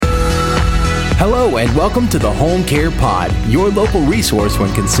Hello and welcome to the Home Care Pod, your local resource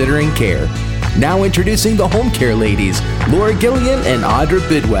when considering care. Now introducing the home care ladies, Laura Gillian and Audra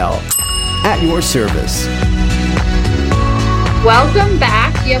Bidwell. At your service. Welcome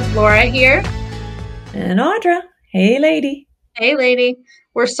back. You have Laura here. And Audra. Hey, lady. Hey, lady.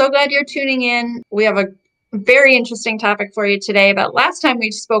 We're so glad you're tuning in. We have a very interesting topic for you today. But last time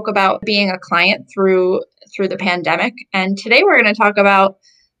we spoke about being a client through the pandemic. And today we're going to talk about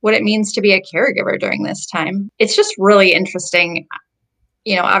what it means to be a caregiver during this time. It's just really interesting.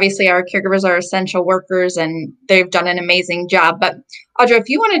 You know, obviously our caregivers are essential workers and they've done an amazing job. But Audra, if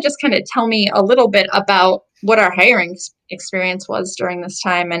you want to just kind of tell me a little bit about what our hiring experience was during this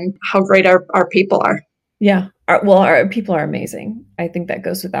time and how great our people are. Yeah. Our people are amazing. I think that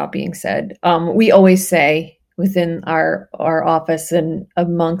goes without being said. We always say within our office and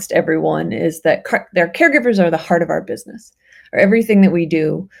amongst everyone is that their caregivers are the heart of our business. Or everything that we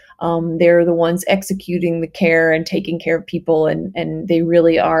do, they're the ones executing the care and taking care of people, and they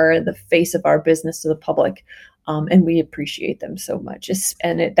really are the face of our business to the public, and we appreciate them so much.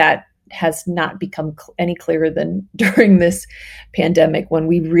 That has not become any clearer than during this pandemic when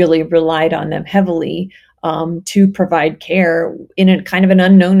we really relied on them heavily to provide care in a kind of an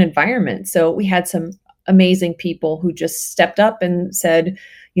unknown environment. So we had some amazing people who just stepped up and said,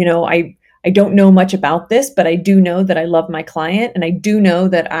 you know, I don't know much about this, but I do know that I love my client, and I do know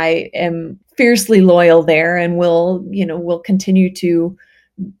that I am fiercely loyal there, and will continue to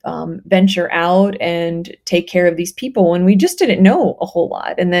venture out and take care of these people when we just didn't know a whole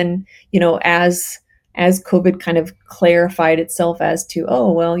lot. And then, as COVID kind of clarified itself as to,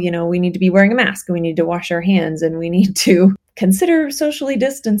 we need to be wearing a mask, and we need to wash our hands, and we need to consider socially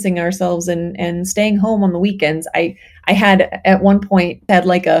distancing ourselves and staying home on the weekends. I had at one point had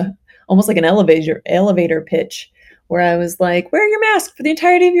almost like an elevator pitch where I was like, wear your mask for the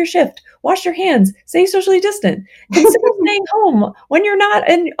entirety of your shift, wash your hands, stay socially distant, consider staying home when you're not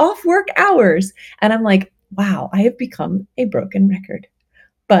in off work hours. And I'm like, wow, I have become a broken record.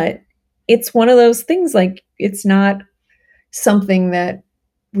 But it's one of those things, like, it's not something that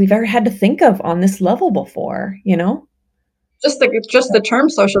we've ever had to think of on this level before, Just the term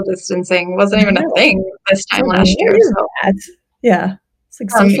social distancing wasn't even a thing this time last year. So. Yeah. It's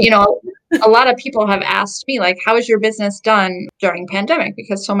like a lot of people have asked me, like, how is your business done during pandemic?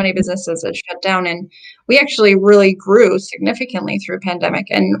 Because so many businesses had shut down, and we actually really grew significantly through pandemic.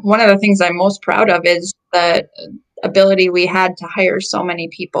 And one of the things I'm most proud of is the ability we had to hire so many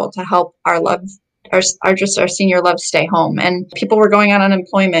people to help our senior loves stay home. And people were going on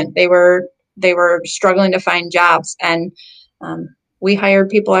unemployment. They were struggling to find jobs. And we hired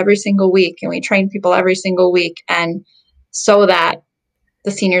people every single week, and we trained people every single week. And so that the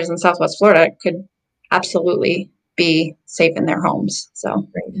seniors in Southwest Florida could absolutely be safe in their homes. So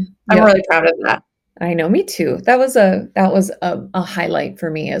I'm really proud of that. I know, me too. That was a highlight for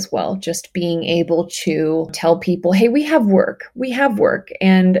me as well. Just being able to tell people, hey, we have work,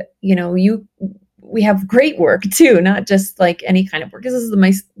 and we have great work too, not just like any kind of work. This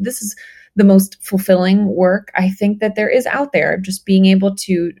is the most fulfilling work I think that there is out there. Just being able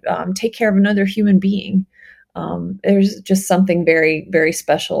to take care of another human being. There's just something very, very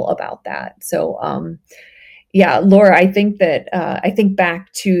special about that. So, Laura, I think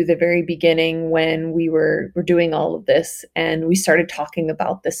back to the very beginning when we were doing all of this, and we started talking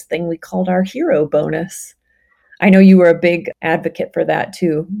about this thing we called our hero bonus. I know you were a big advocate for that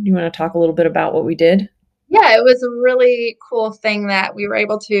too. Do you want to talk a little bit about what we did? Yeah, it was a really cool thing that we were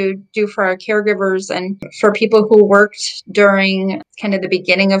able to do for our caregivers and for people who worked during kind of the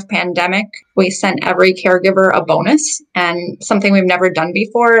beginning of pandemic. We sent every caregiver a bonus, and something we've never done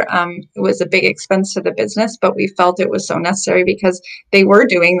before. It was a big expense to the business, but we felt it was so necessary because they were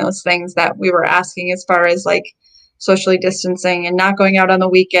doing those things that we were asking as far as like socially distancing and not going out on the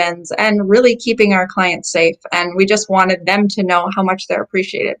weekends and really keeping our clients safe. And we just wanted them to know how much they're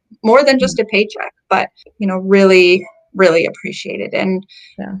appreciated, more than just a paycheck, but, really, really appreciated. And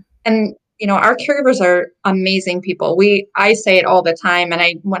our caregivers are amazing people. I say it all the time.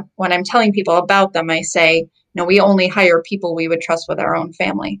 And when I'm telling people about them, I say, we only hire people we would trust with our own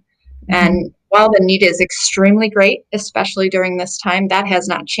family. Mm-hmm. And while the need is extremely great, especially during this time, that has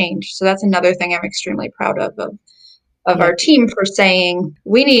not changed. So that's another thing I'm extremely proud of our team for saying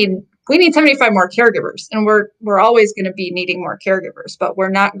we need 75 more caregivers, and we're always going to be needing more caregivers, but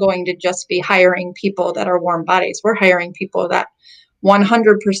we're not going to just be hiring people that are warm bodies. We're hiring people that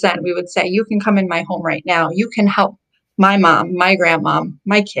 100% we would say, you can come in my home right now. You can help my mom, my grandmom,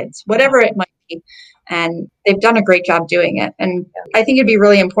 my kids, whatever it might be. And they've done a great job doing it. And I think it'd be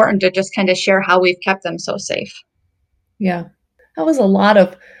really important to just kind of share how we've kept them so safe. Yeah. That was a lot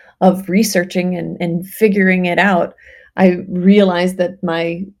of of researching and figuring it out, I realized that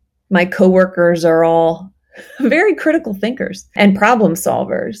my coworkers are all very critical thinkers and problem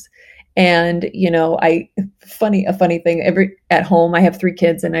solvers. And, a funny thing, at home, I have 3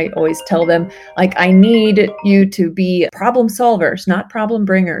 kids and I always tell them, like, I need you to be problem solvers, not problem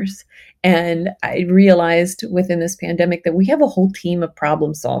bringers. And I realized within this pandemic that we have a whole team of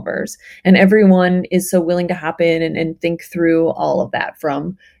problem solvers, and everyone is so willing to hop in and think through all of that,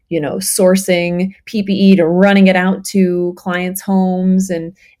 from sourcing PPE to running it out to clients' homes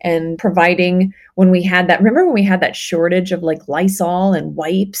and providing. Remember when we had that shortage of like Lysol and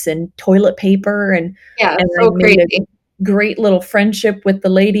wipes and toilet paper, and Yeah, I so made crazy. a great little friendship with the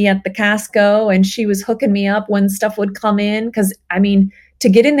lady at the Costco, and she was hooking me up when stuff would come in, because to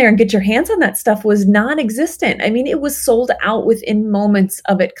get in there and get your hands on that stuff was non-existent. It was sold out within moments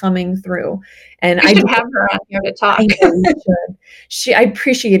of it coming through. And We should have her on here to talk. I know we should. I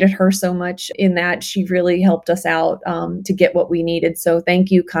appreciated her so much in that she really helped us out to get what we needed. So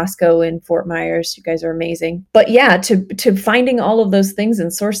thank you, Costco in Fort Myers. You guys are amazing. But yeah, to finding all of those things and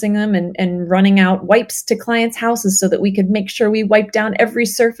sourcing them and running out wipes to clients' houses so that we could make sure we wipe down every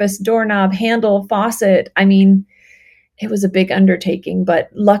surface, doorknob, handle, faucet. It was a big undertaking, but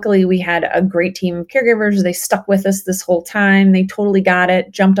luckily we had a great team of caregivers. They stuck with us this whole time. They totally got it,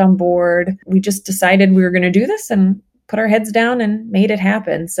 jumped on board. We just decided we were going to do this and put our heads down and made it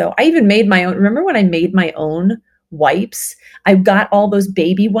happen. So I even made my own. Remember when I made my own wipes? I got all those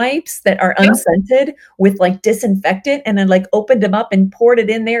baby wipes that are unscented with like disinfectant, and I like opened them up and poured it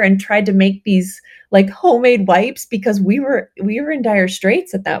in there and tried to make these like homemade wipes, because we were in dire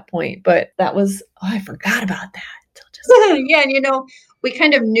straits at that point. But that was, I forgot about that. Yeah, and we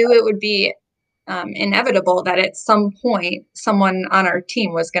kind of knew it would be inevitable that at some point someone on our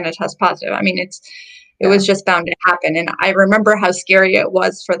team was going to test positive. It was just bound to happen. And I remember how scary it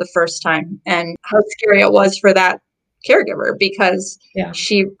was for the first time, and how scary it was for that caregiver, because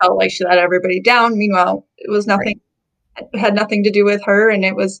she felt like she let everybody down. Meanwhile, it was nothing, it had nothing to do with her. And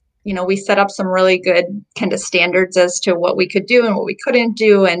it was, we set up some really good kind of standards as to what we could do and what we couldn't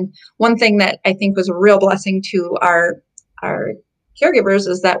do. And one thing that I think was a real blessing to our caregivers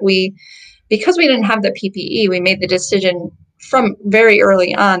is that because we didn't have the PPE, we made the decision from very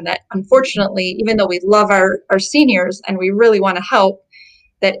early on that, unfortunately, even though we love our seniors and we really want to help,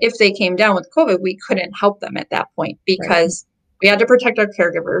 that if they came down with COVID, we couldn't help them at that point, because we had to protect our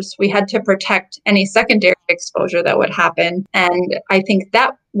caregivers. We had to protect any secondary exposure that would happen. And I think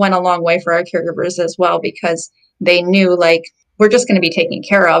that went a long way for our caregivers as well, because they knew, like, we're just going to be taken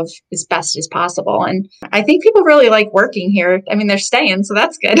care of as best as possible. And I think people really like working here. They're staying, so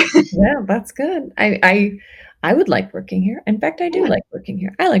that's good. Yeah, that's good. I would like working here. In fact, I do like working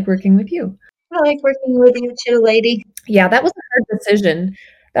here. I like working with you. I like working with you too, lady. Yeah, that was a hard decision.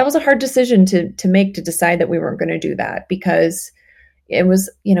 That was a hard decision to make, to decide that we weren't going to do that, because it was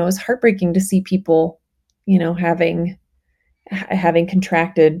heartbreaking to see people, having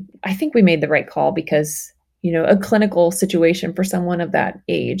contracted. I think we made the right call, because, a clinical situation for someone of that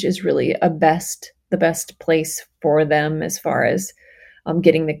age is really the best place for them, as far as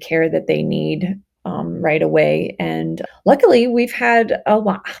getting the care that they need right away. And luckily, we've had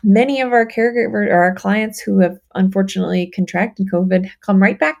many of our caregivers or our clients who have unfortunately contracted COVID come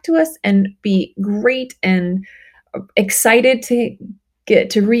right back to us and be great and excited to get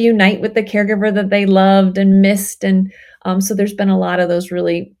to reunite with the caregiver that they loved and missed. And so there's been a lot of those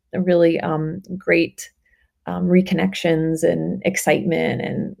really, really great reconnections and excitement,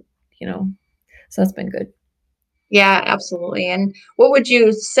 and so that's been good. Yeah, absolutely. And what would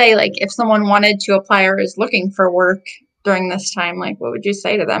you say, like, if someone wanted to apply or is looking for work during this time, like, what would you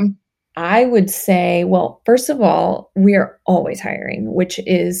say to them? I would say, well, first of all, we are always hiring, which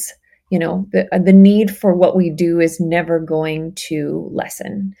is, the need for what we do is never going to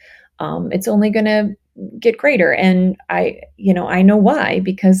lessen. It's only going to get greater. And I know why,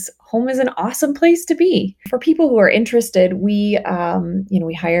 because home is an awesome place to be. For people who are interested, we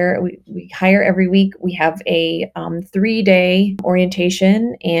hire every week. We have a 3-day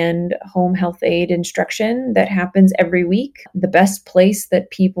orientation and home health aid instruction that happens every week. The best place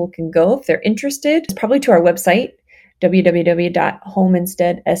that people can go if they're interested is probably to our website,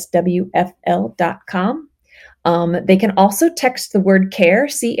 www.homeinsteadswfl.com. They can also text the word CARE,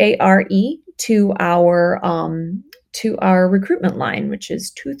 CARE, to our recruitment line, which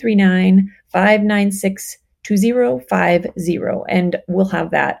is 239-596-2050. And we'll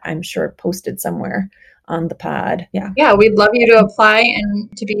have that, I'm sure, posted somewhere on the pod. Yeah, we'd love you to apply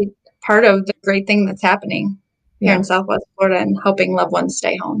and to be part of the great thing that's happening here in Southwest Florida and helping loved ones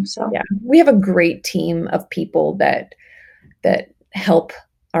stay home. So we have a great team of people that help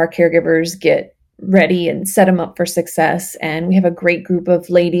our caregivers get ready and set them up for success. And we have a great group of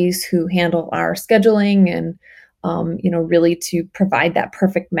ladies who handle our scheduling and, really to provide that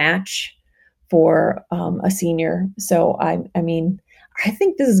perfect match for a senior. So I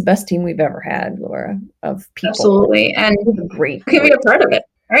think this is the best team we've ever had, Laura, of people. Absolutely. And great. Can be a part of it.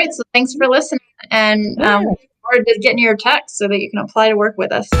 All right. So thanks for listening. And we look forward to getting your text so that you can apply to work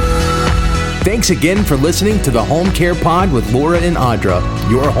with us. Thanks again for listening to the Home Care Pod with Laura and Audra,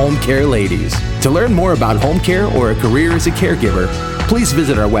 your home care ladies. To learn more about home care or a career as a caregiver, please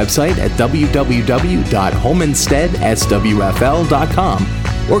visit our website at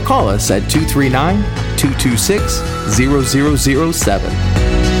www.homeinsteadswfl.com or call us at 239-226-0007.